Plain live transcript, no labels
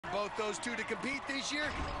both those two to compete this year.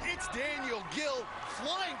 It's Daniel Gill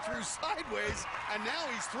flying through sideways, and now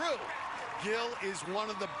he's through. Gill is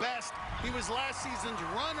one of the best. He was last season's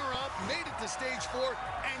runner-up, made it to stage 4,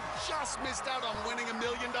 and just missed out on winning $1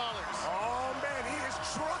 million. Oh, man, he is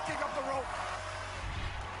trucking up the rope.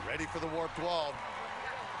 Ready for the warped wall.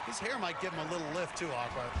 His hair might give him a little lift, too,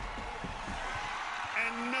 Akbar.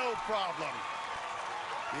 And no problem.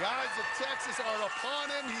 The eyes of Texas are upon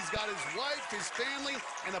him. He's got his wife, his family,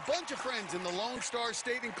 and a bunch of friends in the Lone Star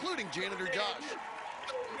State, including janitor Josh.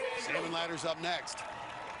 Salmon Ladder's up next.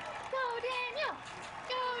 Go, Daniel!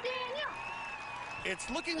 Go, Daniel! It's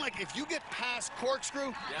looking like if you get past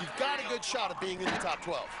Corkscrew, you've got a good shot at being in the top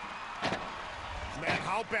 12. Man,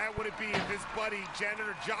 how bad would it be if his buddy,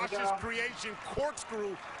 janitor Josh's creation,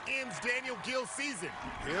 Corkscrew, ends Daniel Gill's season?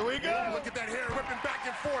 Here we go. Look at that hair whipping back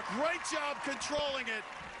and forth. Great job controlling it.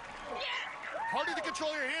 Harder to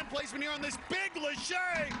control your hand placement here on this big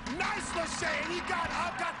Lachey. Nice Lachey, and he got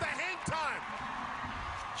the hang time.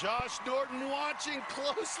 Josh Norton watching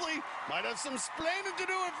closely. Might have some splaining to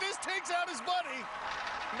do if this takes out his buddy.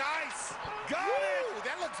 Nice. Got Woo, it.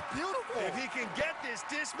 that looks beautiful. If he can get this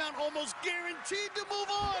dismount, almost guaranteed to move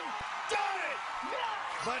on. Done it.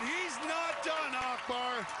 But he's not done,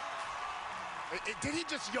 Akbar. Did he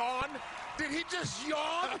just yawn? Did he just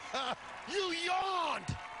yawn? You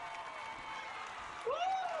yawned.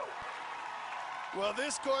 Well,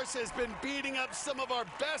 this course has been beating up some of our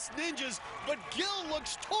best ninjas, but Gill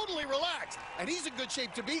looks totally relaxed, and he's in good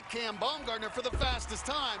shape to beat Cam Baumgartner for the fastest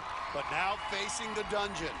time, but now facing the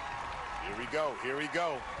dungeon. Here we go, here we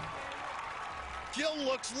go. Gill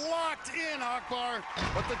looks locked in, Akbar,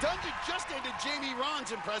 but the dungeon just ended Jamie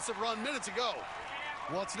Ron's impressive run minutes ago.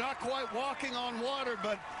 Well, it's not quite walking on water,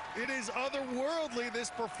 but it is otherworldly, this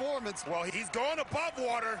performance. Well, he's going above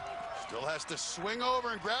water. Still has to swing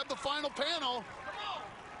over and grab the final panel.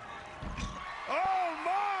 Oh,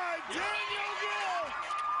 my! Daniel Gill!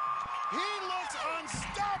 He looks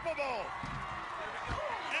unstoppable!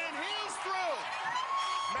 And he's through!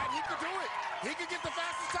 Man, he could do it. He could get the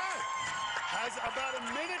fastest time. Has about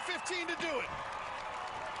 1:15 to do it.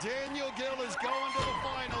 Daniel Gill is going to the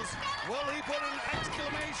finals. Will he put an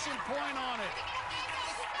exclamation point on it?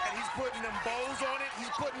 And he's putting them bows on it.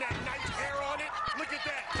 He's putting that nice hair on it. Look at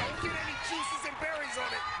that. Don't get any juices and berries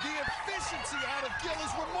on it. The efficiency out of Gill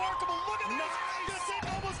is remarkable. Look at that. It's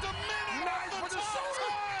taking almost a minute. Nice for the shoulder.